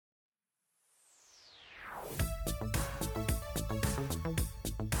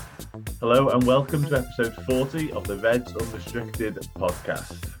Hello and welcome to episode 40 of the Reds Unrestricted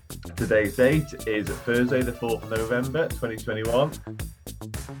podcast. Today's date is Thursday the 4th of November 2021.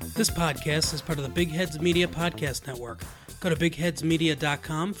 This podcast is part of the Big Heads Media Podcast Network. Go to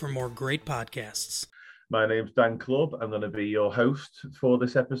bigheadsmedia.com for more great podcasts. My name's Dan Clubb. I'm going to be your host for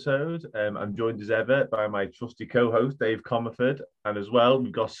this episode. I'm joined as ever by my trusty co-host, Dave Comerford. And as well,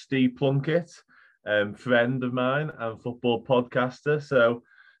 we've got Steve Plunkett, friend of mine and football podcaster. So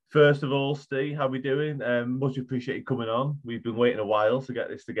first of all, Steve, how are we doing? Much appreciate you coming on. We've been waiting a while to get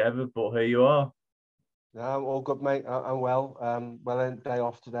this together, but here you are. All good, mate. I'm well. Day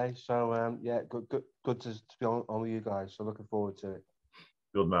off today, so good to be on with you guys. So looking forward to it.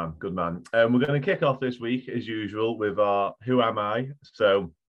 Good man. We're going to kick off this week as usual with our Who Am I?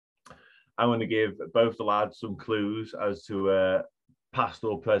 So I'm going to give both the lads some clues as to past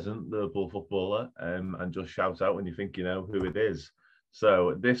or present Liverpool footballer, and just shout out when you think you know who it is.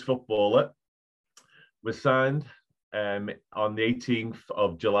 So this footballer was signed on the 18th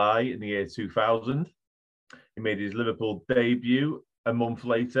of July in the year 2000. He made his Liverpool debut a month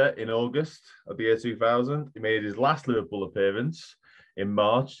later in August of the year 2000. He made his last Liverpool appearance in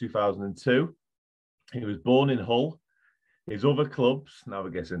March 2002. He was born in Hull. His other clubs, now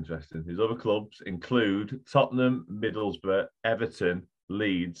it gets interesting, his other clubs include Tottenham, Middlesbrough, Everton,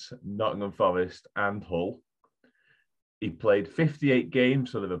 Leeds, Nottingham Forest and Hull. He played 58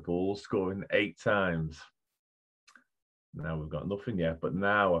 games for Liverpool, scoring 8 times. Now we've got nothing yet, but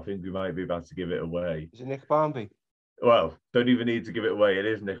now I think we might be about to give it away. Is it Nick Barmby? Well, don't even need to give it away. It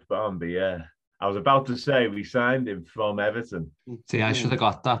is Nick Barmby, yeah. I was about to say we signed him from Everton. See, I should have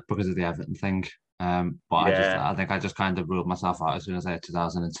got that because of the Everton thing. But yeah. I think I just kind of ruled myself out as soon as I had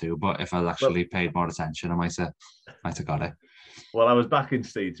 2002. But if I'd actually paid more attention, I might have got it. Well, I was backing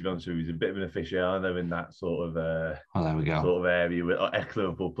Steve, to be honest with you. He's a bit of an aficionado in that sort of there we go. Sort of area with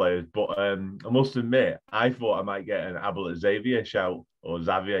ex-Liverpool players. But I must admit, I thought I might get an Abel Xavier shout, or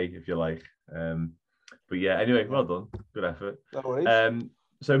Xavier, if you like. But yeah, anyway, well done. Good effort. No worries.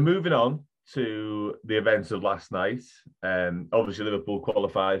 So moving on to the events of last night. Obviously, Liverpool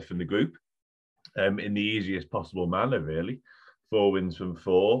qualified from the group in the easiest possible manner, really. 4 wins from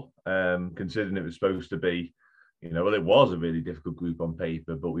 4, considering it was supposed to be, it was a really difficult group on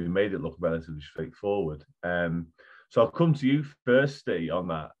paper, but we made it look relatively straightforward. So I'll come to you first, Steve, on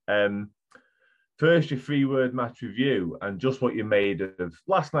that. First, your 3-word match review and just what you made of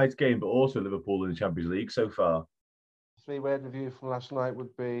last night's game, but also Liverpool in the Champions League so far. 3-word review from last night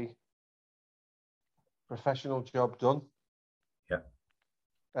would be professional job done.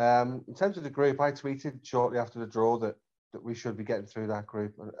 Yeah. In terms of the group, I tweeted shortly after the draw that we should be getting through that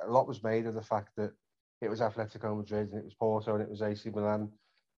group. And a lot was made of the fact that it was Atletico Madrid and it was Porto and it was AC Milan.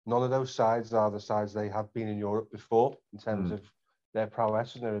 None of those sides are the sides they have been in Europe before in terms of their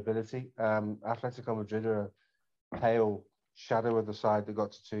prowess and their ability. Atletico Madrid are a pale shadow of the side that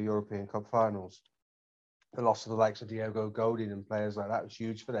got to 2 European Cup finals. The loss of the likes of Diego Godin and players like that was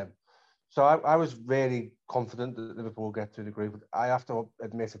huge for them. So I was really confident that Liverpool will get through the group. I have to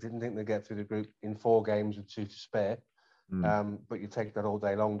admit, I didn't think they'd get through the group in 4 games with 2 to spare. But you take that all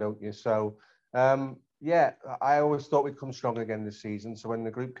day long, don't you? So, I always thought we'd come strong again this season. So when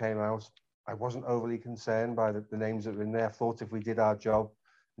the group came out, I wasn't overly concerned by the names that were in there. I thought if we did our job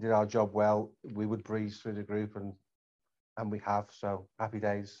well, we would breeze through the group, and we have. So happy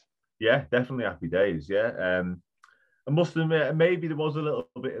days. Yeah, definitely happy days. Yeah. I must admit, maybe there was a little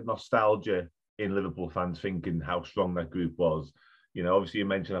bit of nostalgia in Liverpool fans thinking how strong that group was. Obviously you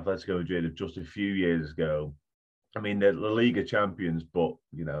mentioned Atletico Madrid of just a few years ago. I mean, they're La Liga champions, but,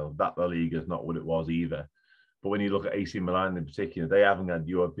 that La Liga is not what it was either. But when you look at AC Milan in particular, they haven't had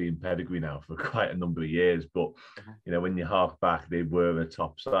European pedigree now for quite a number of years. But, when you hark back, they were a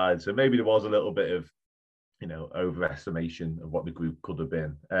top side. So maybe there was a little bit of, overestimation of what the group could have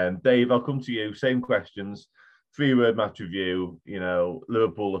been. Dave, I'll come to you. Same questions. 3-word match review.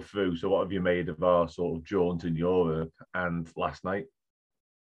 Liverpool are through. So what have you made of our sort of jaunt in Europe and last night?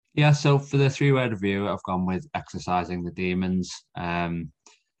 Yeah, so for the 3-word review, I've gone with exorcising the demons.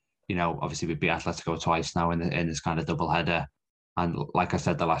 Obviously we beat Atletico twice now in this kind of double header. And like I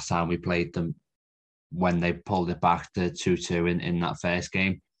said, the last time we played them, when they pulled it back to 2-2 in that first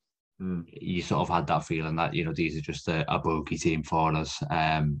game, you sort of had that feeling that, these are just a bogey team for us,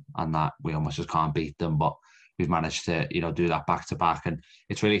 and that we almost just can't beat them. But we've managed to, do that back to back. And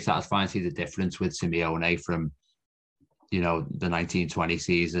it's really satisfying to see the difference with Simeone from, the 1920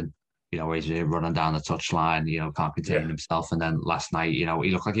 season, where he's running down the touchline, can't contain himself. And then last night, he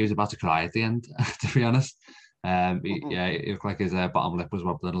looked like he was about to cry at the end, to be honest. It looked like his bottom lip was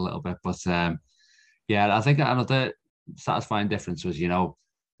wobbling a little bit. But Yeah, I think another satisfying difference was,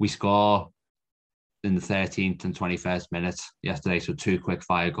 we score in the 13th and 21st minutes yesterday, so 2 quick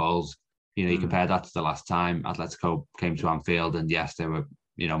fire goals. You compare that to the last time Atletico came to Anfield, and yes, they were,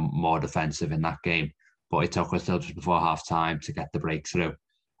 more defensive in that game, but it took us till just before half time to get the breakthrough.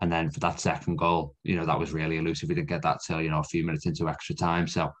 And then for that second goal, that was really elusive. We didn't get that till, a few minutes into extra time.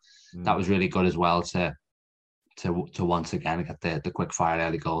 So that was really good as well to once again get the quick fire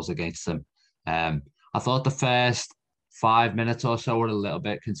early goals against them. I thought the first 5 minutes or so were a little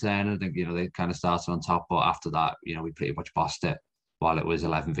bit concerning. I think, they kind of started on top, but after that, we pretty much bossed it while it was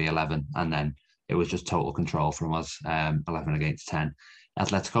 11v11. And then it was just total control from us, 11 against 10.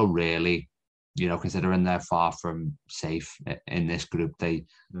 Atletico really, considering they're far from safe in this group, they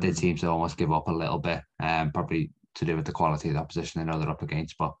did seem to almost give up a little bit, probably to do with the quality of the opposition they know they're up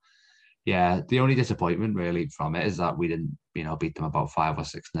against. But yeah, the only disappointment really from it is that we didn't, beat them about 5 or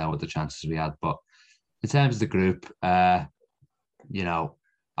 6-0 with the chances we had. But in terms of the group, as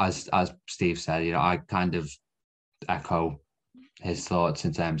Steve said, I kind of echo his thoughts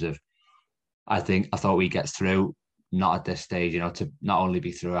in terms of, I thought we get through, not at this stage, to not only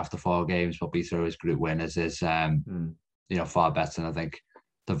be through after 4 games, but be through as group winners is, far better than I think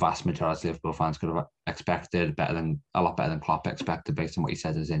the vast majority of Liverpool fans could have expected, a lot better than Klopp expected based on what he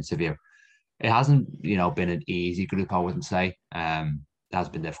said in his interview. It hasn't, been an easy group, I wouldn't say. It has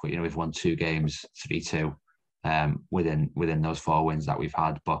been difficult. We've won 2 games, 3-2, within those 4 wins that we've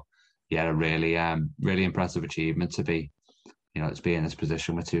had. But yeah, a really, really impressive achievement to be in this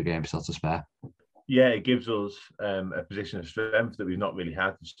position with 2 games still to spare. Yeah, it gives us a position of strength that we've not really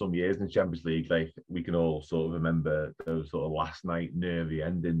had for some years in the Champions League. Like, we can all sort of remember those sort of last night nervy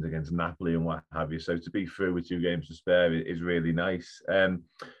endings against Napoli and what have you. So to be through with 2 games to spare is really nice.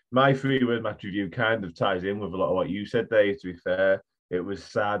 My 3-word match review kind of ties in with a lot of what you said, Dave. To be fair, it was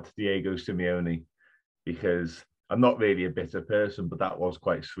sad Diego Simeone, because I'm not really a bitter person, but that was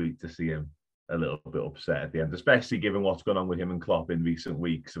quite sweet to see him a little bit upset at the end, especially given what's gone on with him and Klopp in recent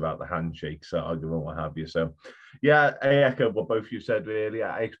weeks about the handshakes, argument, what have you. So, yeah, I echo what both you said, really.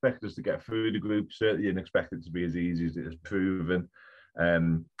 I expect us to get through the group. Certainly didn't expect it to be as easy as it has proven.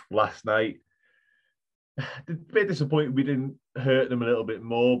 Last night, a bit disappointed we didn't hurt them a little bit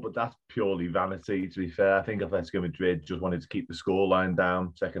more, but that's purely vanity, to be fair. I think Atletico Madrid just wanted to keep the scoreline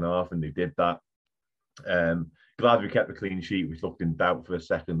down second half, and they did that. Glad we kept the clean sheet, which looked in doubt for a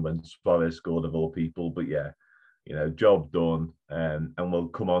second when Suarez scored, of all people. But yeah, job done. And we'll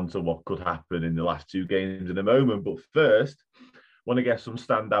come on to what could happen in the last 2 games in a moment. But first, want to get some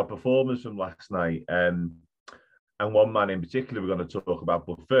standout performers from last night. And one man in particular we're going to talk about.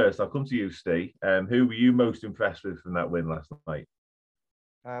 But first, I'll come to you, Steve. Who were you most impressed with from that win last night?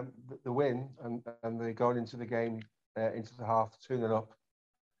 The win and the going into the game, into the half, 2-0 up.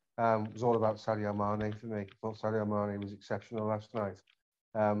 Was all about Sadio Mane for me. I thought Sadio Mane was exceptional last night.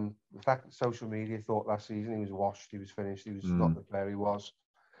 The fact that social media thought last season he was washed, he was finished, he was not the player he was.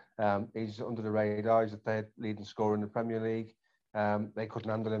 He's under the radar. He's the 3rd leading scorer in the Premier League. They couldn't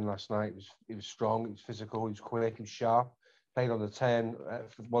handle him last night. He was strong, he was physical, he was quick, he was sharp. Played on the 10.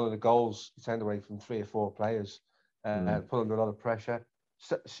 For one of the goals, he turned away from 3 or 4 players, put under a lot of pressure.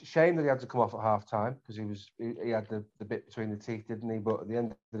 Shame that he had to come off at half time, because he had the bit between the teeth, didn't he? But at the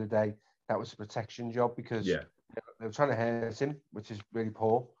end of the day, that was a protection job, because they were trying to hurt him, which is really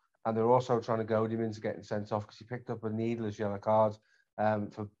poor, and they were also trying to goad him into getting sent off, because he picked up a needless yellow card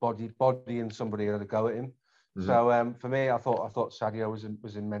for bodying somebody who had a go at him. So for me, I thought Sadio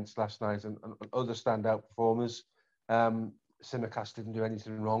was immense last night, and other standout performers. Simicast didn't do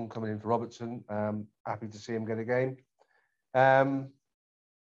anything wrong coming in for Robertson. Happy to see him get a game.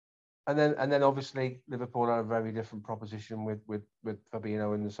 And then obviously Liverpool are a very different proposition with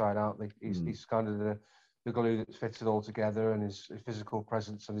Fabinho in the side, aren't they? He's kind of the glue that fits it all together, and his physical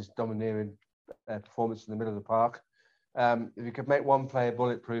presence and his domineering performance in the middle of the park. If you could make one player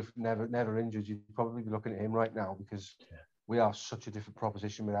bulletproof, never injured, you'd probably be looking at him right now, because we are such a different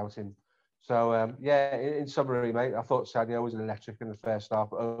proposition without him. So in summary, mate, I thought Sadio was electric in the first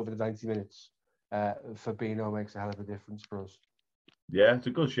half, but over the 90 minutes, Fabinho makes a hell of a difference for us. Yeah, it's a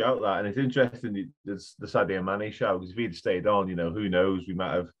good shout, that. And it's interesting, the Sadio Mane shout, because if he'd stayed on, who knows, we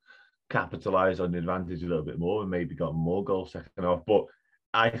might have capitalised on the advantage a little bit more and maybe got more goals second half. But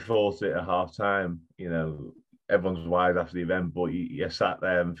I thought it at half time, everyone's wise after the event, but you sat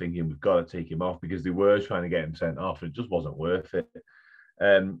there and thinking, we've got to take him off, because they were trying to get him sent off, and it just wasn't worth it.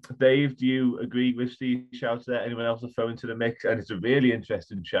 Dave, do you agree with Steve's shout there? Anyone else to throw into the mix? And it's a really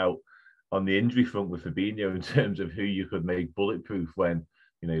interesting shout on the injury front with Fabinho in terms of who you could make bulletproof when,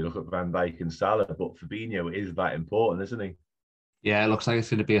 you look at Van Dijk and Salah, but Fabinho is that important, isn't he? Yeah, it looks like it's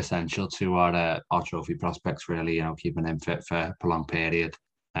going to be essential to our trophy prospects, really, keeping him fit for a prolonged period.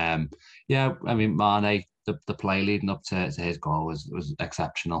 Yeah, I mean, Mane, the play leading up to his goal was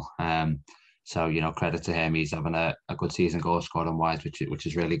exceptional. So, credit to him. He's having a good season goal scoring wise, which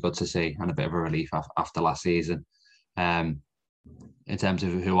is really good to see, and a bit of a relief after last season. In terms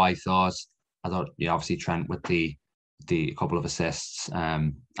of who I thought, obviously Trent with the couple of assists.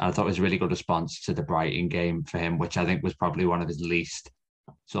 And I thought it was a really good response to the Brighton game for him, which I think was probably one of his least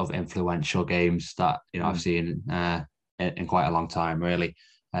sort of influential games that I've seen in quite a long time. Really,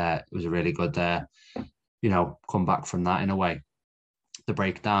 it was a really good come back from that in a way. The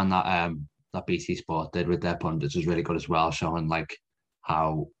breakdown that BT Sport did with their pundits was really good as well, showing like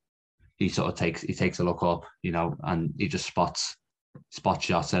how he sort of takes a look up, and he just spots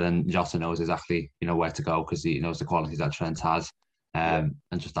Jota, and Jota knows exactly where to go because he knows the qualities that Trent has, and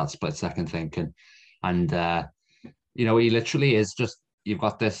just that split second thinking, and he literally is just, you've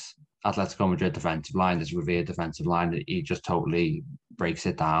got this Atletico Madrid defensive line, this revered defensive line, that he just totally breaks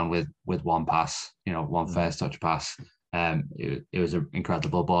it down with one pass, one first touch pass. It was an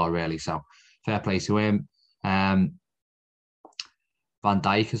incredible ball, really. So fair play to him. Van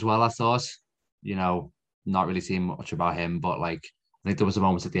Dijk as well, I thought. Not really seeing much about him, but like I think there was a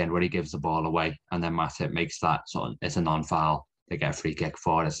moment at the end where he gives the ball away, and then Matip makes that it's a non-foul. They get a free kick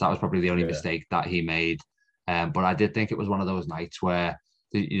for it. So that was probably the only mistake that he made. But I did think it was one of those nights where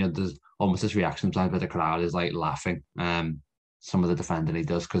there's almost this reaction sometimes where the crowd is like laughing. Some of the defending he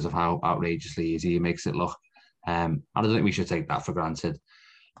does because of how outrageously easy he makes it look. I don't think we should take that for granted.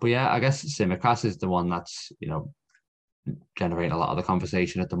 But yeah, I guess Tsimikas is the one that's generating a lot of the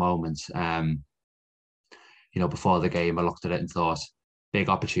conversation at the moment. Before the game, I looked at it and thought, big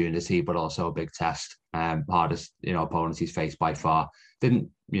opportunity, but also a big test. Hardest, opponents he's faced by far. Didn't,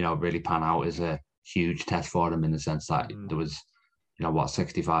 really pan out as a huge test for him in the sense that there was,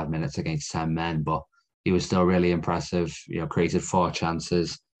 65 minutes against 10 men, but he was still really impressive. Created 4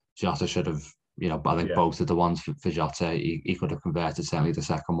 chances. Jota should have, I think both of the ones for Jota, he could have converted, certainly the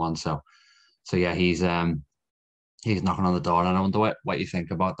second one. So yeah, he's knocking on the door, and I wonder what you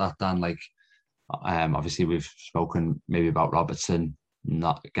think about that, Dan. Like, obviously we've spoken maybe about Robertson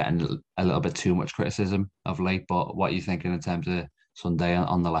not getting a little bit too much criticism of late, but what are you thinking in terms of Sunday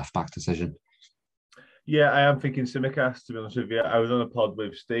on the left back decision? Yeah, I am thinking Tsimikas, to be honest with you. I was on a pod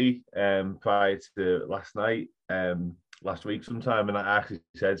with Steve prior to last week sometime, and I actually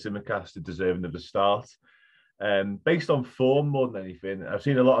said Tsimikas is deserving of the start. Based on form more than anything. I've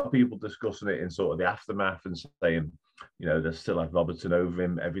seen a lot of people discussing it in sort of the aftermath and saying, they still have Robertson over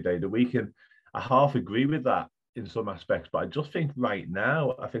him every day of the week. And I half agree with that in some aspects, but I just think right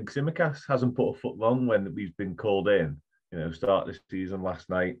now, I think Tsimikas hasn't put a foot wrong when we've been called in, start this season last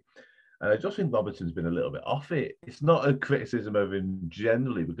night. And I just think Robertson's been a little bit off it. It's not a criticism of him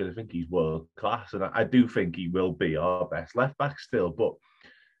generally, because I think he's world class. And I do think he will be our best left back still. But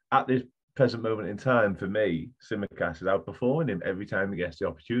at this present moment in time, for me, Tsimikas is outperforming him every time he gets the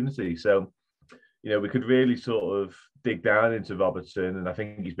opportunity. So, we could really sort of dig down into Robertson. And I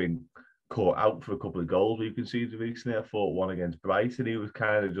think he's been caught out for a couple of goals we conceded recently. I thought one against Brighton, he was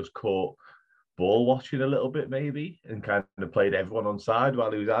kind of just caught ball watching a little bit maybe, and kind of played everyone on side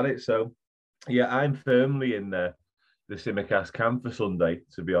while he was at it. So yeah, I'm firmly in the Tsimikas camp for Sunday,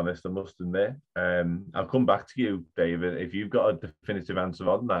 to be honest, I must admit. I'll come back to you, David, if you've got a definitive answer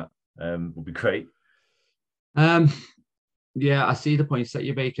on that. Would be great. Yeah, I see the points that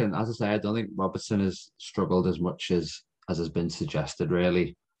you're making. As I say, I don't think Robertson has struggled as much as has been suggested,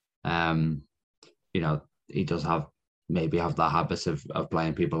 really. He does have that habit of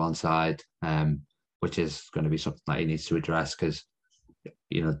playing people onside, which is going to be something that he needs to address because,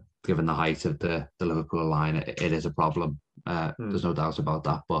 given the height of the Liverpool line, it is a problem. There's no doubt about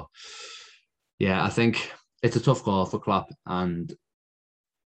that. But yeah, I think it's a tough call for Klopp, and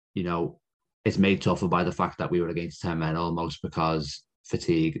it's made tougher by the fact that we were against 10 men almost, because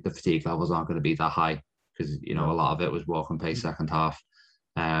the fatigue levels aren't going to be that high because a lot of it was walking pace second half.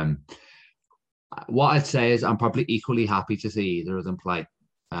 What I'd say is I'm probably equally happy to see either of them play.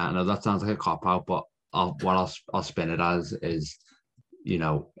 I know that sounds like a cop-out, but I'll spin it as is,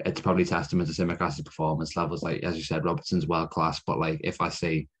 it's probably testament to Tsimikas' performance levels. Like, as you said, Robertson's world-class, but like if I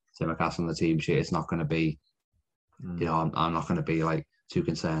see Tsimikas on the team sheet, it's not going to be, I'm not going to be like too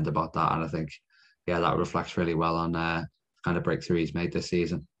concerned about that. And I think, that reflects really well on kind of breakthrough he's made this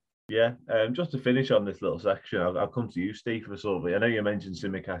season. Yeah, just to finish on this little section, I'll come to you, Steve, for sort of, I know you mentioned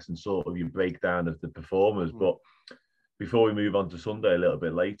Tsimikas and sort of your breakdown of the performers, but before we move on to Sunday a little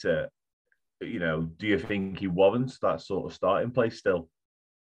bit later, do you think he warrants that sort of starting place still?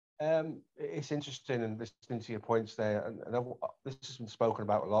 It's interesting and listening to your points there, and this has been spoken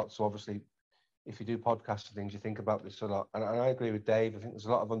about a lot. So obviously, if you do podcasts and things, you think about this a lot. And I agree with Dave. I think there's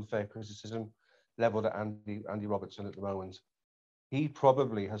a lot of unfair criticism leveled at Andy Robertson at the moment. He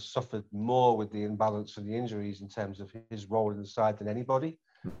probably has suffered more with the imbalance and the injuries in terms of his role in the side than anybody.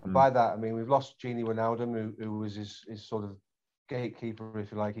 Mm-hmm. And by that, I mean, we've lost Gini Wijnaldum, who was his sort of gatekeeper,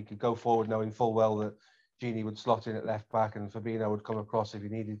 if you like. He could go forward knowing full well that Gini would slot in at left back and Fabinho would come across if he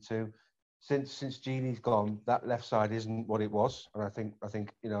needed to. Since Gini's gone, that left side isn't what it was. And I think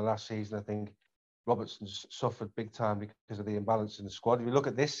last season, I think Robertson's suffered big time because of the imbalance in the squad. If you look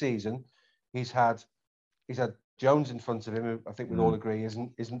at this season, he's had Jones in front of him, who I think we'd all agree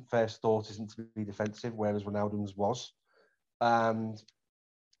isn't first thought, isn't to be defensive, whereas Wijnaldum's was. And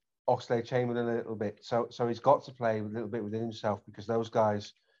Oxlade-Chamberlain a little bit. So he's got to play a little bit within himself, because those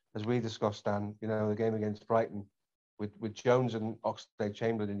guys, as we discussed, Dan, the game against Brighton, with Jones and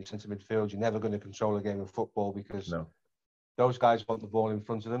Oxlade-Chamberlain in your centre midfield, you're never going to control a game of football, because those guys want the ball in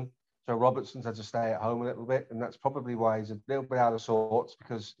front of them. So Robertson's had to stay at home a little bit, and that's probably why he's a little bit out of sorts,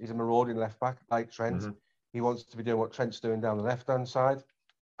 because he's a marauding left back like Trent. Mm-hmm. He wants to be doing what Trent's doing down the left-hand side.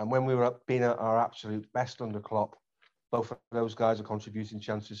 And when we were being at our absolute best under Klopp, both of those guys are contributing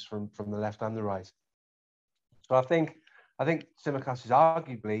chances from the left and the right. So I think Tsimikas is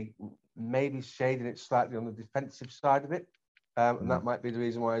arguably maybe shading it slightly on the defensive side of it. And that might be the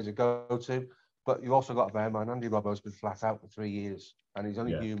reason why he's a go-to. But you've also got to bear in mind, Andy Robbo's been flat out for 3 years, and he's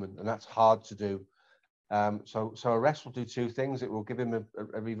only human, and that's hard to do. So a rest will do two things. It will give him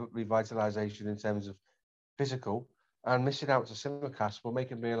a revitalisation in terms of physical, and missing out to Tsimikas will make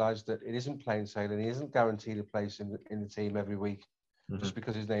him realise that it isn't plain sailing. He isn't guaranteed a place in the team every week just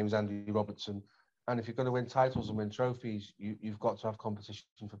because his name's Andy Robertson. And if you're going to win titles and win trophies, you've got to have competition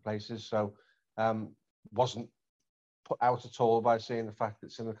for places. So wasn't put out at all by seeing the fact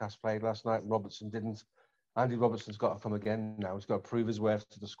that Tsimikas played last night and Robertson didn't. Andy Robertson's got to come again now. He's got to prove his worth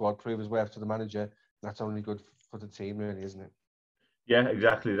to the squad, prove his worth to the manager. That's only good for the team, really, isn't it? Yeah,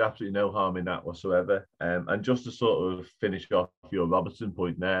 exactly. There's absolutely no harm in that whatsoever. And just to sort of finish off your Robertson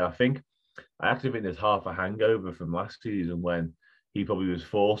point there, I actually think there's half a hangover from last season when he probably was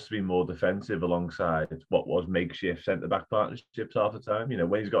forced to be more defensive alongside what was makeshift centre-back partnerships half the time.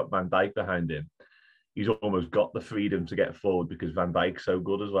 When he's got Van Dijk behind him, he's almost got the freedom to get forward because Van Dijk's so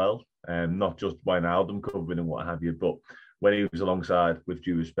good as well. Not just Wijnaldum covering and what have you, but when he was alongside, with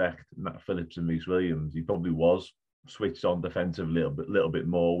due respect, Nat Phillips and Reece Williams, he probably was switched on defensive a little bit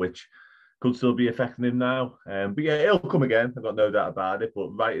more, which could still be affecting him now. But yeah, it'll come again. I've got no doubt about it. But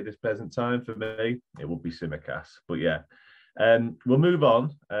right at this present time, for me, it would be Tsimikas. But yeah, we'll move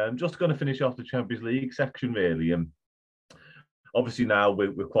on. Just going to finish off the Champions League section, really. Obviously now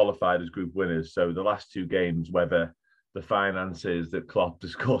we're qualified as group winners. So the last two games, whether the finances that Klopp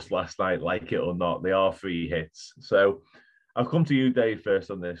discussed last night, like it or not, they are free hits. So I'll come to you, Dave, first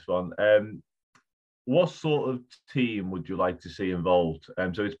on this one. What sort of team would you like to see involved?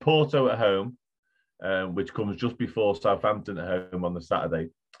 So it's Porto at home, which comes just before Southampton at home on the Saturday.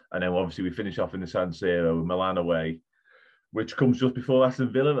 And then obviously we finish off in the San Siro, Milan away, which comes just before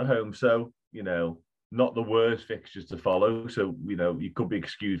Aston Villa at home. So, not the worst fixtures to follow. So, you could be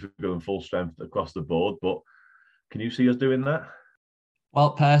excused for going full strength across the board. But can you see us doing that?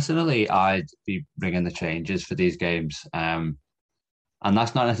 Well, personally, I'd be bringing the changes for these games. And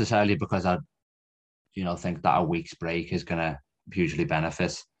that's not necessarily because I think that a week's break is going to hugely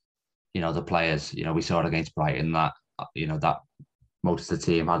benefit, the players. We saw it against Brighton that, that most of the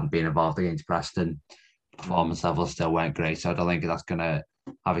team hadn't been involved against Preston. Performance levels still weren't great. So I don't think that's going to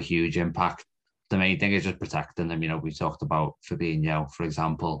have a huge impact. The main thing is just protecting them. We talked about Fabinho, for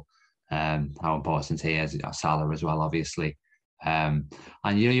example, how important he is, Salah as well, obviously. And,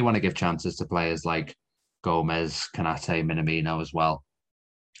 you want to give chances to players like Gomez, Kanate, Minamino as well.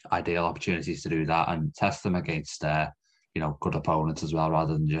 Ideal opportunities to do that and test them against good opponents as well,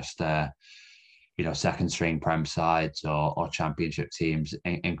 rather than just second string Prem sides or championship teams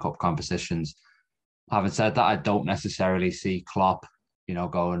in cup competitions. Having said that, I don't necessarily see Klopp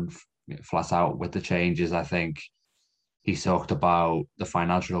going flat out with the changes. I think he's talked about the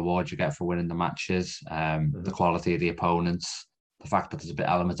financial reward you get for winning the matches, the quality of the opponents, the fact that there's a bit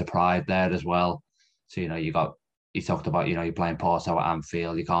element of pride there as well. So he talked about, you're playing Porto at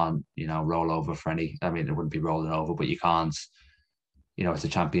Anfield. You can't, roll over for any. I mean, it wouldn't be rolling over, but you can't. It's a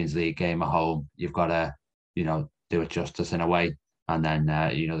Champions League game at home. You've got to, do it justice in a way. And then,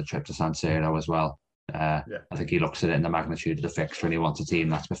 the trip to San Siro as well. I think he looks at it in the magnitude of the fixture, and he wants a team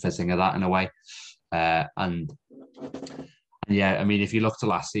that's befitting of that in a way. And yeah, I mean, if you look to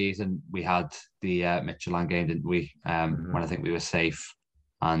last season, we had the Midtjylland game, didn't we? When I think we were safe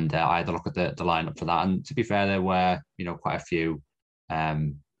And I had a look at the lineup for that. And to be fair, there were, quite a few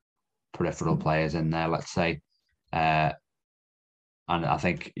peripheral players in there, let's say. And I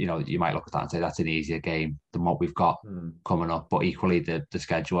think, you might look at that and say that's an easier game than what we've got coming up. But equally, the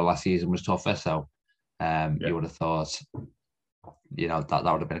schedule last season was tougher. So you would have thought, that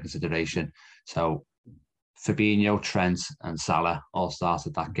would have been a consideration. So Fabinho, Trent, and Salah all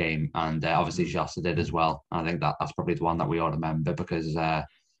started that game, and obviously Jota did as well. And I think that's probably the one that we all remember because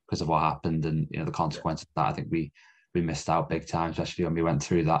of what happened and the consequences of that. I think we missed out big time, especially when we went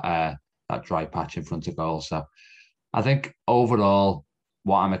through that dry patch in front of goal. So I think overall,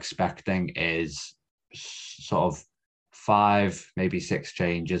 what I'm expecting is sort of 5, maybe 6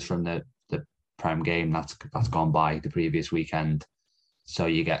 changes from the Prem game that's gone by the previous weekend. So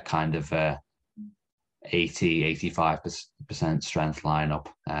you get kind of 80-85% strength lineup.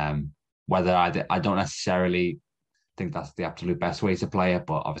 Whether I don't necessarily think that's the absolute best way to play it,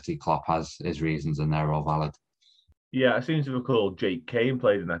 but obviously Klopp has his reasons and they're all valid. Yeah, I seem to recall Jake Kane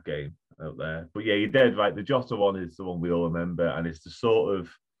played in that game out there. But yeah, you're dead right. The Jota one is the one we all remember, and it's the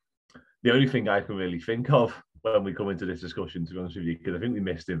only thing I can really think of when we come into this discussion, to be honest with you, because I think we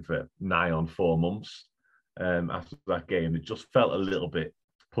missed him for nigh on 4 months after that game. It just felt a little bit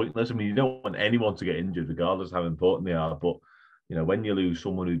pointless. I mean, you don't want anyone to get injured, regardless of how important they are. But when you lose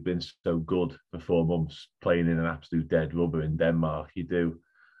someone who's been so good for 4 months playing in an absolute dead rubber in Denmark, you do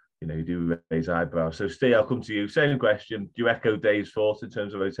raise eyebrows. So, Steve, I'll come to you. Same question. Do you echo Dave's thoughts in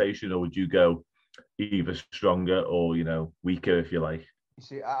terms of rotation, or would you go either stronger or weaker, if you like? You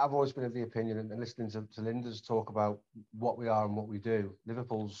see, I've always been of the opinion, and listening to Linda's talk about what we are and what we do,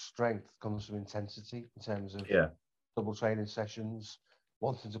 Liverpool's strength comes from intensity in terms of double training sessions,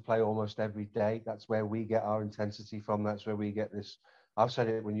 wanting to play almost every day. That's where we get our intensity from. That's where we get this. I've said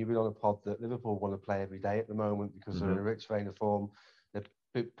it when you've been on a pod that Liverpool want to play every day at the moment because they're in a rich vein of form.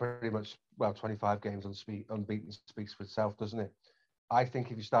 They're pretty much, 25 games unbeaten speaks for itself, doesn't it? I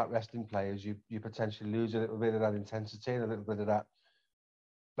think if you start resting players, you potentially lose a little bit of that intensity and a little bit of that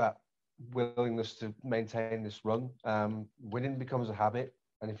willingness to maintain this run. Winning becomes a habit.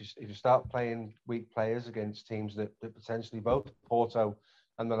 And if you start playing weak players against teams that potentially both Porto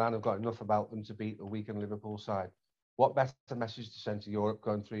and Milan have got enough about them to beat a weakened Liverpool side, what better message to send to Europe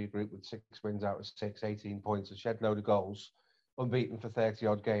going through your group with 6 wins out of 6, 18 points, a shed load of goals, unbeaten for 30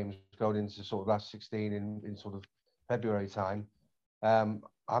 odd games, going into sort of last 16 in sort of February time. I'm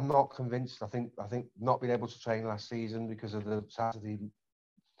not convinced. I think not being able to train last season because of the Saturday,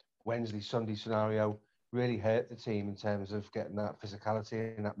 Wednesday, Sunday scenario really hurt the team in terms of getting that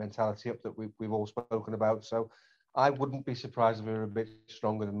physicality and that mentality up that we've all spoken about. So I wouldn't be surprised if we were a bit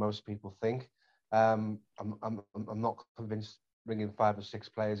stronger than most people think. I'm not convinced bringing 5 or 6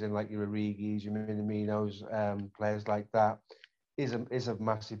 players in like your Origis, your Minaminos, players like that is a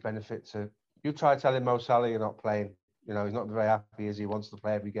massive benefit to. You try telling Mo Salah you're not playing. He's not very happy as he wants to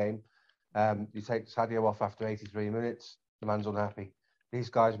play every game. You take Sadio off after 83 minutes, the man's unhappy. These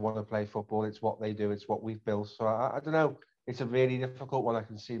guys want to play football. It's what they do. It's what we've built. So I don't know. It's a really difficult one. I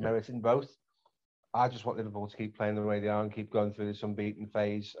can see merit in both. I just want Liverpool to keep playing the way they are and keep going through this unbeaten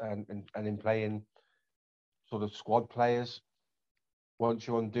phase and in playing sort of squad players. Once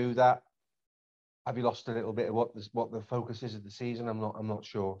you undo that, have you lost a little bit of what the focus is of the season? I'm not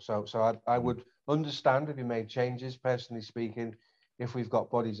sure. So I would understand if you made changes. Personally speaking, if we've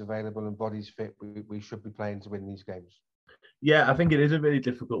got bodies available and bodies fit, we should be playing to win these games. Yeah, I think it is a really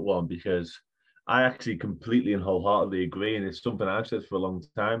difficult one because I actually completely and wholeheartedly agree, and it's something I've said for a long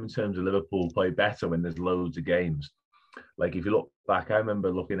time in terms of Liverpool play better when there's loads of games. Like if you look back, I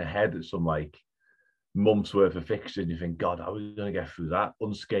remember looking ahead at some months worth of fixtures, and you think, God, how are we going to get through that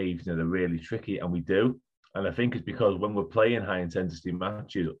unscathed? They're really tricky, and we do. And I think it's because when we're playing high intensity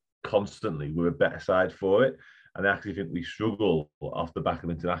matches constantly, we're a better side for it. And I actually think we struggle off the back of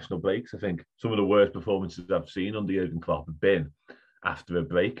international breaks. I think some of the worst performances I've seen under Jurgen Klopp have been after a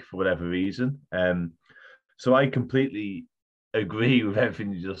break for whatever reason. So I completely agree with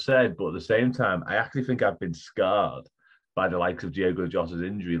everything you just said. But at the same time, I actually think I've been scarred by the likes of Diogo Jota's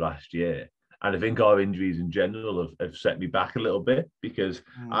injury last year. And I think our injuries in general have set me back a little bit because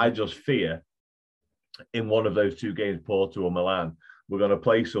I just fear in one of those 2 games, Porto or Milan, we're going to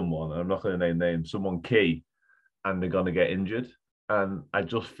play someone, and I'm not going to name names, someone key, and they're going to get injured. And I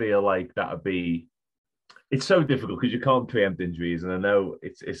just feel like it's so difficult because you can't preempt injuries. And I know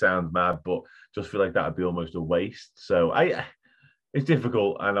it sounds mad, but just feel like that would be almost a waste. So it's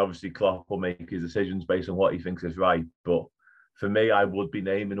difficult. And obviously Klopp will make his decisions based on what he thinks is right. But for me, I would be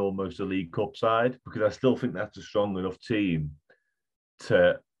naming almost a League Cup side because I still think that's a strong enough team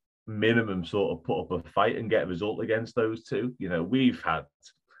to minimum sort of put up a fight and get a result against those two. You know, we've had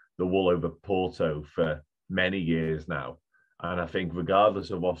the wool over Porto for many years now. And I think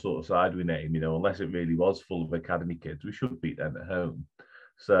regardless of what sort of side we name, you know, unless it really was full of academy kids, we should beat them at home.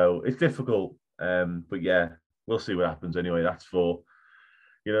 So it's difficult. But yeah, we'll see what happens anyway. That's for,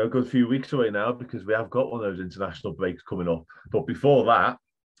 you know, a good few weeks away now because we have got one of those international breaks coming up. But before that,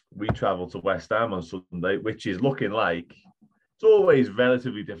 we travel to West Ham on Sunday, which is looking like it's always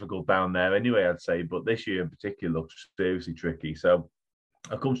relatively difficult down there anyway, I'd say. But this year in particular looks seriously tricky. So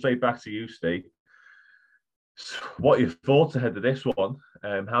I'll come straight back to you, Steve. What are your thoughts ahead of this one?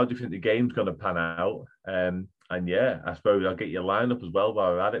 How do you think the game's going to pan out? And yeah, I suppose I'll get your lineup as well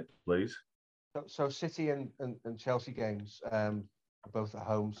while we're at it, please. So City and Chelsea games are both at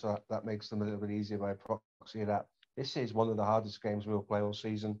home, so that makes them a little bit easier by proxy of that. This is one of the hardest games we'll play all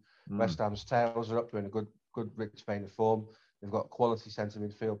season. West Ham's tails are up, doing a good rich vein of form. They've got quality centre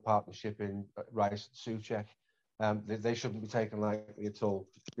midfield partnership in Rice and Souček. They shouldn't be taken lightly at all.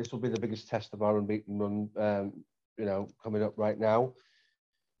 This will be the biggest test of our unbeaten run, you know, coming up right now.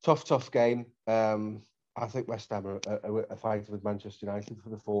 Tough game. I think West Ham are fighting with Manchester United for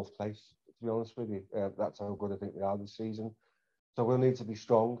the 4th place, to be honest with you. That's how good I think they are this season. So we'll need to be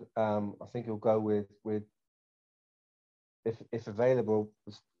strong. I think he'll go with if available,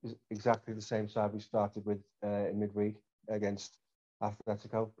 is exactly the same side we started with in midweek against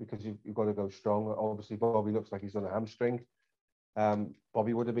Atletico, because you've got to go strong. Obviously, Bobby looks like he's done a hamstring.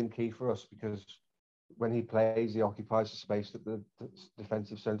 Bobby would have been key for us because when he plays, he occupies the space that the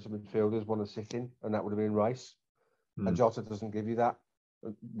defensive centre midfielders want to sit in, and that would have been Rice. And Jota doesn't give you that.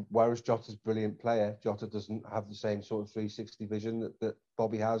 Whereas Jota's a brilliant player, Jota doesn't have the same sort of 360 vision that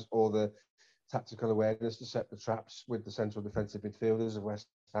Bobby has, or the tactical awareness to set the traps with the central defensive midfielders of West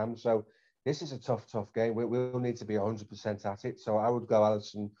Ham. So this is a tough game. We'll need to be 100% at it. So I would go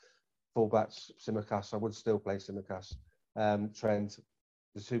Alisson, fullbacks, Tsimikas. I would still play Tsimikas. Trent,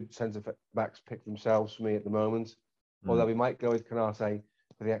 the two centre backs pick themselves for me at the moment. Although we might go with Canate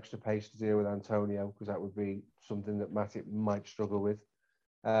for the extra pace to deal with Antonio, because that would be something that Matip might struggle with.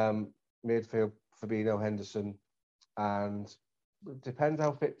 Midfield, Fabinho, Henderson, and depends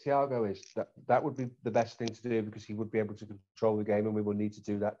how fit Thiago is. That would be the best thing to do, because he would be able to control the game, and we will need to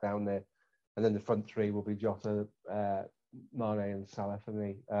do that down there. And then the front three will be Jota, Mane, and Salah for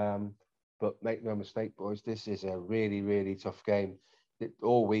me. But make no mistake, boys, this is a really, really tough game.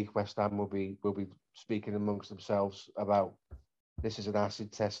 All week, West Ham will be speaking amongst themselves about this is an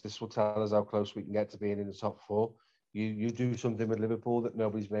acid test. This will tell us how close we can get to being in the top 4. You do something with Liverpool that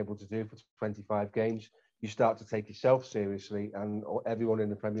nobody's been able to do for 25 games. You start to take yourself seriously, and everyone in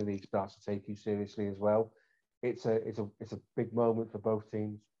the Premier League starts to take you seriously as well. It's a big moment for both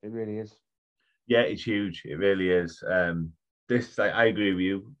teams. It really is. Yeah, it's huge. It really is. I agree with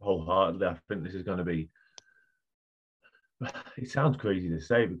you wholeheartedly. I think this is going to be. It sounds crazy to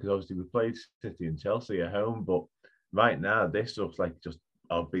say, because obviously we played City and Chelsea at home, but right now this looks like just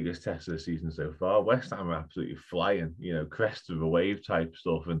our biggest test of the season so far. West Ham are absolutely flying, you know, crest of a wave type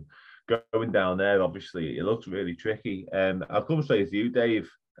stuff, and going down there, obviously, it looks really tricky. I'll come straight to you, Dave.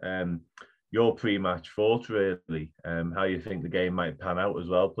 Your pre-match thoughts, really, how you think the game might pan out as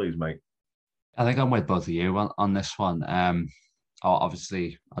well, please, mate. I think I'm with both of you on this one.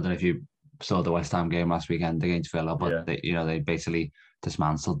 Obviously, I don't know if you saw the West Ham game last weekend against Villa, but they basically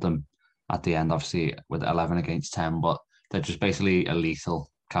dismantled them at the end, obviously with 11 against 10. But they're just basically a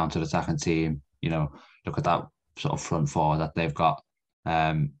lethal counter-attacking team. You know, look at that sort of front four that they've got.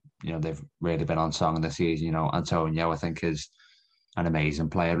 You know, they've really been on song this season. You know, Antonio, I think, is an amazing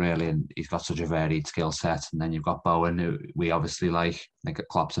player, really, and he's got such a varied skill set. And then you've got Bowen, who we obviously like. I think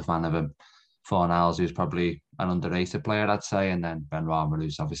Klopp's a fan of him. Fornals, who's probably an underrated player, I'd say. And then Ben Rama,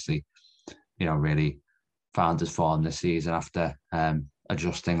 who's obviously, you know, really found his form this season after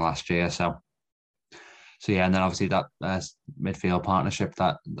adjusting last year. So yeah, and then obviously that midfield partnership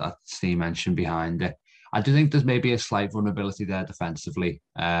that Steve mentioned behind it. I do think there's maybe a slight vulnerability there defensively.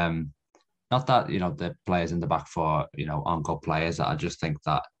 Not that, you know, the players in the back four, you know, aren't good players. I just think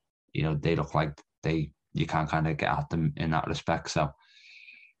that, you know, they look like you can't kind of get at them in that respect. So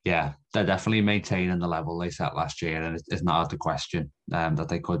yeah, they're definitely maintaining the level they set last year, and it's not out of question that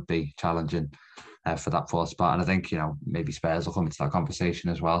they could be challenging for that 4th spot. And I think, you know, maybe Spurs will come into that conversation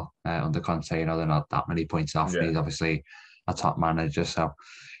as well under Conte. You know, they're not that many points off. Yeah. He's obviously a top manager. So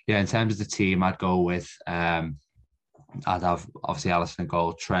yeah, in terms of the team, I'd go with I'd have obviously Alisson in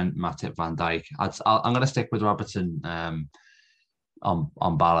goal, Trent, Matip, Van Dijk. I'm going to stick with Robertson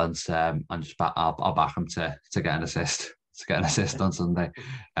on balance, and just I'll back him to get an assist. To get an assist on Sunday.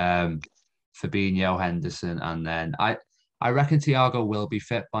 Fabinho, Henderson, and then I I reckon Thiago will be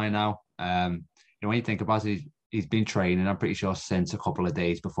fit by now. When you think about it, he's been training, I'm pretty sure, since a couple of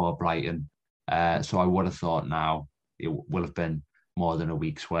days before Brighton. So I would have thought now it will have been more than a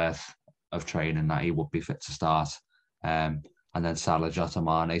week's worth of training that he would be fit to start. And then Salah, Jota,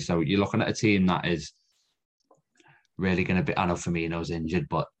 Mane. So you're looking at a team that is really going to be. I know Firmino's injured,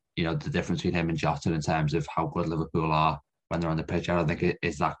 but the difference between him and Jota in terms of how good Liverpool are when they're on the pitch, I don't think it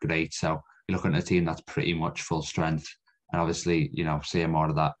is that great. So you're looking at a team that's pretty much full strength, and obviously, seeing more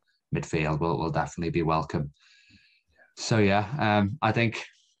of that midfield will definitely be welcome. So yeah, I think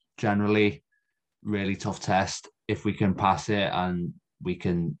generally really tough test. If we can pass it and we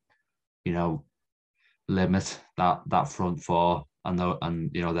can, limit that front four and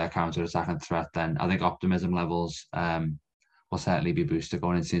their counter-attacking threat, then I think optimism levels will certainly be boosted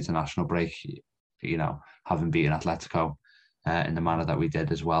going into the international break, having beaten Atletico in the manner that we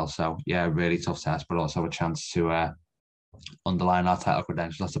did as well. So yeah, really tough test, but also a chance to underline our title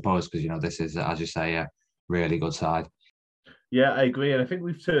credentials, I suppose, because this is, as you say, a really good side. Yeah, I agree, and I think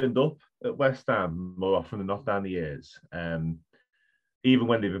we've turned up at West Ham more often than not down the years. Even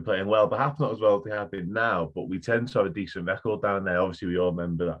when they've been playing well, perhaps not as well as they have been now, but we tend to have a decent record down there. Obviously, we all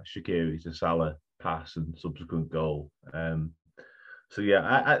remember that Shaqiri to Salah pass and subsequent goal. So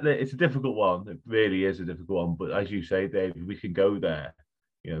yeah, it's a difficult one. It really is a difficult one. But as you say, Dave, we can go there,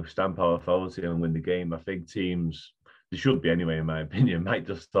 stamp our authority and win the game. I think teams, they should be anyway, in my opinion, might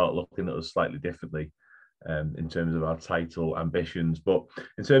just start looking at us slightly differently in terms of our title ambitions. But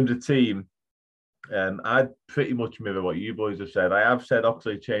in terms of team, I'd pretty much mirror what you boys have said. I have said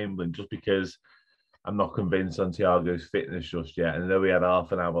Oxlade-Chamberlain just because I'm not convinced on Thiago's fitness just yet. And I know we had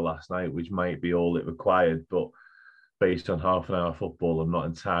half an hour last night, which might be all it required, but based on half an hour football, I'm not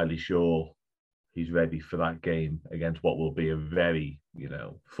entirely sure he's ready for that game against what will be a very,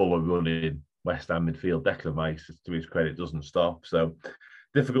 full of running West Ham midfield. Declan Rice, to his credit, doesn't stop. So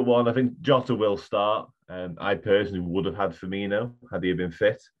difficult one. I think Jota will start. I personally would have had Firmino had he been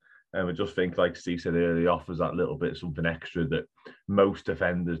fit. I just think, like Steve said earlier, he offers that little bit something extra that most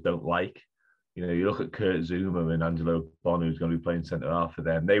defenders don't like. You look at Kurt Zuma and Angelo Bono, who's going to be playing centre half for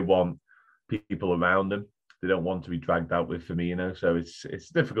them. They want people around them. They don't want to be dragged out with Firmino. So it's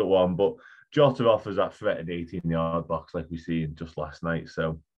a difficult one. But Jota offers that threat in the 18-yard box like we seen just last night.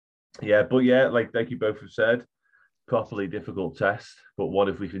 So, like you both have said, properly difficult test. But what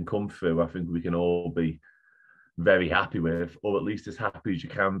if we can come through? I think we can all be very happy with, or at least as happy as you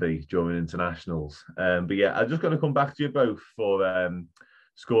can be during internationals. But yeah, I'm just going to come back to you both for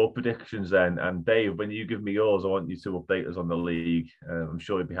score predictions then. And Dave, when you give me yours, I want you to update us on the league. I'm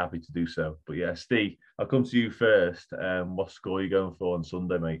sure you'd be happy to do so. But yeah, Steve, I'll come to you first. What score are you going for on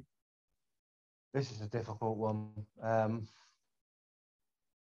Sunday, mate? This is a difficult one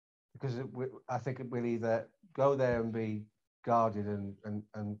because I think it will either go there and be guarded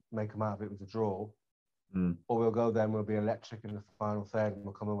and make them out of it with a draw, or we'll go there and we'll be electric in the final third and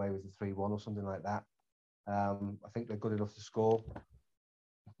we'll come away with a 3-1 or something like that. I think they're good enough to score.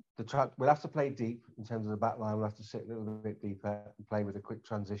 We'll have to play deep in terms of the back line. We'll have to sit a little bit deeper and play with a quick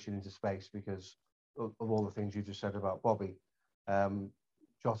transition into space because of all the things you just said about Bobby.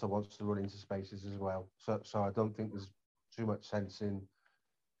 Jota wants to run into spaces as well. So I don't think there's too much sense in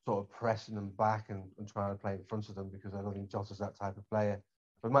sort of pressing them back and trying to play in front of them because I don't think Jota's that type of player.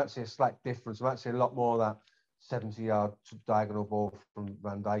 We might see a slight difference. We might see a lot more of that 70-yard diagonal ball from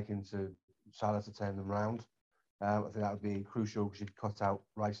Van Dijk into Salah to turn them round. I think that would be crucial because you'd cut out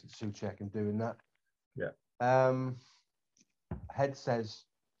Rice and Souček in doing that. Yeah.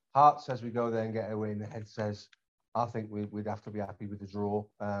 Heart says we go there and get a win. The head says, I think we'd have to be happy with the draw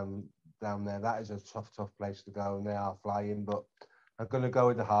down there. That is a tough place to go, and they are flying. But I'm going to go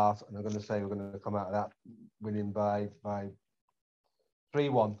with the heart, and I'm going to say we're going to come out of that winning by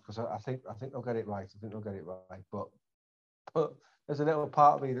 3-1 because I think they'll get it right. I think they'll get it right. But there's a little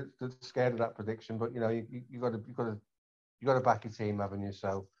part of me that's scared of that prediction. But you got to back your team, haven't you?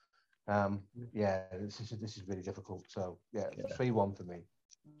 So this is really difficult. So 3-1 for me.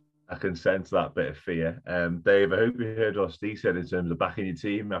 I can sense that bit of fear. Dave, I hope you heard what Steve said in terms of backing your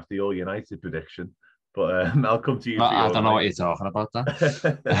team after your United prediction. But I'll come to you. I don't know what you're talking about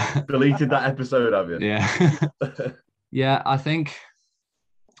there. Deleted that episode, have you? Yeah. Yeah, I think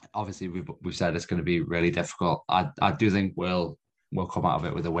obviously we've said it's going to be really difficult. I do think we'll come out of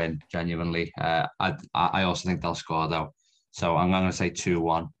it with a win, genuinely. I also think they'll score though. So I'm going to say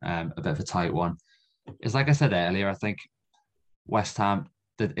 2-1, a bit of a tight one. It's like I said earlier, I think West Ham,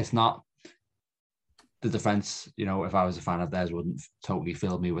 it's not the defence, if I was a fan of theirs, wouldn't totally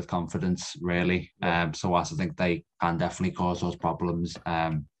fill me with confidence, really. So whilst I think they can definitely cause those problems,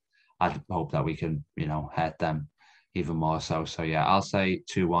 I'd hope that we can, hurt them even more so. So yeah, I'll say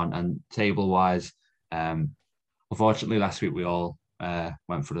 2-1. And table wise, unfortunately last week we all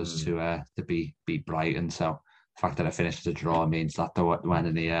went for us to beat Brighton. So the fact that I finished with a draw means that there weren't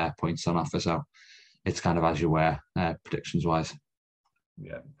any points on offer. So it's kind of as you were, predictions wise.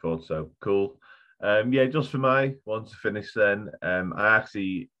 Yeah, thought so. Cool. Yeah, just for my one to finish then. I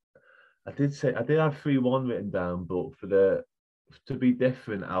did have 3-1 written down, but to be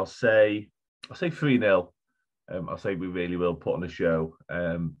different, I'll say 3-0. I'll say we really will put on a show.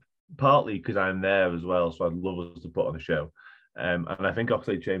 Partly because I'm there as well, so I'd love us to put on a show. And I think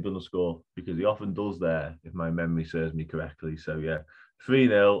Oxlade-Chamberlain will score because he often does there, if my memory serves me correctly. So yeah,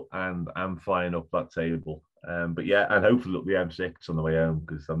 3-0, and I'm flying up that table. But yeah, and hopefully it'll be M6 on the way home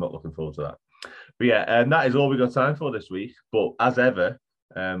because I'm not looking forward to that. But yeah, and that is all we got time for this week. But as ever,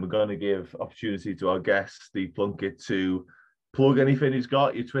 we're going to give opportunity to our guest, Steve Plunkett, to plug anything he's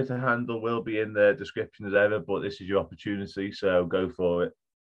got. Your Twitter handle will be in the description as ever, but this is your opportunity, so go for it.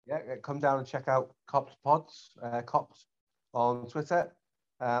 Yeah, come down and check out Cops on Twitter.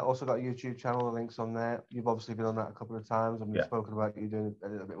 Also got a YouTube channel, the link's on there. You've obviously been on that a couple of times, and we've spoken about you doing a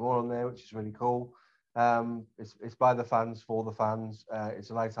little bit more on there, which is really cool. It's by the fans, for the fans.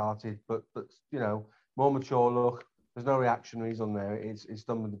 It's a light-hearted, but you know, more mature look. There's no reactionaries on there. It's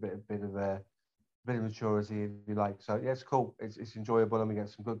done with a bit of maturity, if you like. So yeah, it's cool. It's enjoyable, and we get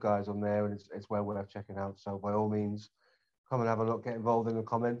some good guys on there, and it's well worth checking out. So by all means, come and have a look. Get involved in the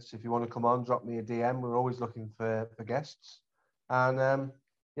comments. If you want to come on, drop me a DM. We're always looking for guests. And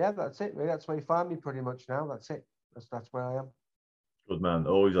yeah, that's it. Really. That's where you find me pretty much now. That's it. That's where I am. Good man.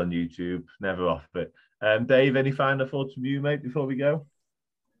 Always on YouTube. Never off it. Dave, any final thoughts from you, mate, before we go?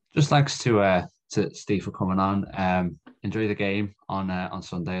 Just thanks to Steve for coming on. Enjoy the game on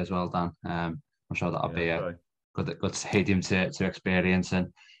Sunday as well, Dan. I'm sure that'll be a good stadium to experience.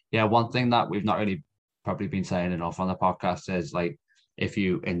 And yeah, one thing that we've not really probably been saying enough on the podcast is, like, if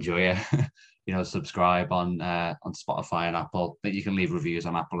you enjoy it, subscribe on Spotify and Apple. That you can leave reviews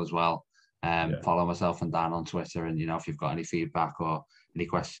on Apple as well. Follow myself and Dan on Twitter, and if you've got any feedback or any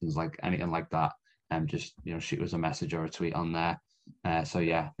questions, like anything like that, just shoot us a message or a tweet on there. So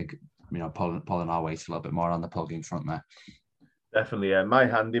yeah, I think pulling our weight a little bit more on the plugging front there. Definitely. My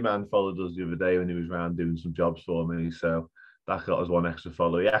handyman followed us the other day when he was around doing some jobs for me, so that got us one extra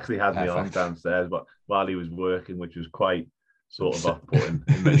follow. He actually had me on downstairs, but while he was working, which was quite sort of off-putting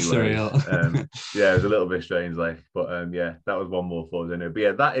in many ways. Yeah, it was a little bit strange, but yeah, that was one more for us anyway. But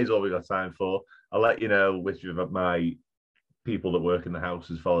yeah, that is all we got time for. I'll let you know which of my people that work in the house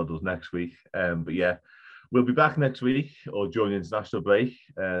has followed us next week. But yeah, we'll be back next week or during the international break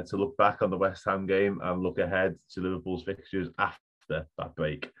to look back on the West Ham game and look ahead to Liverpool's fixtures after that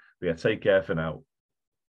break. But yeah, take care for now.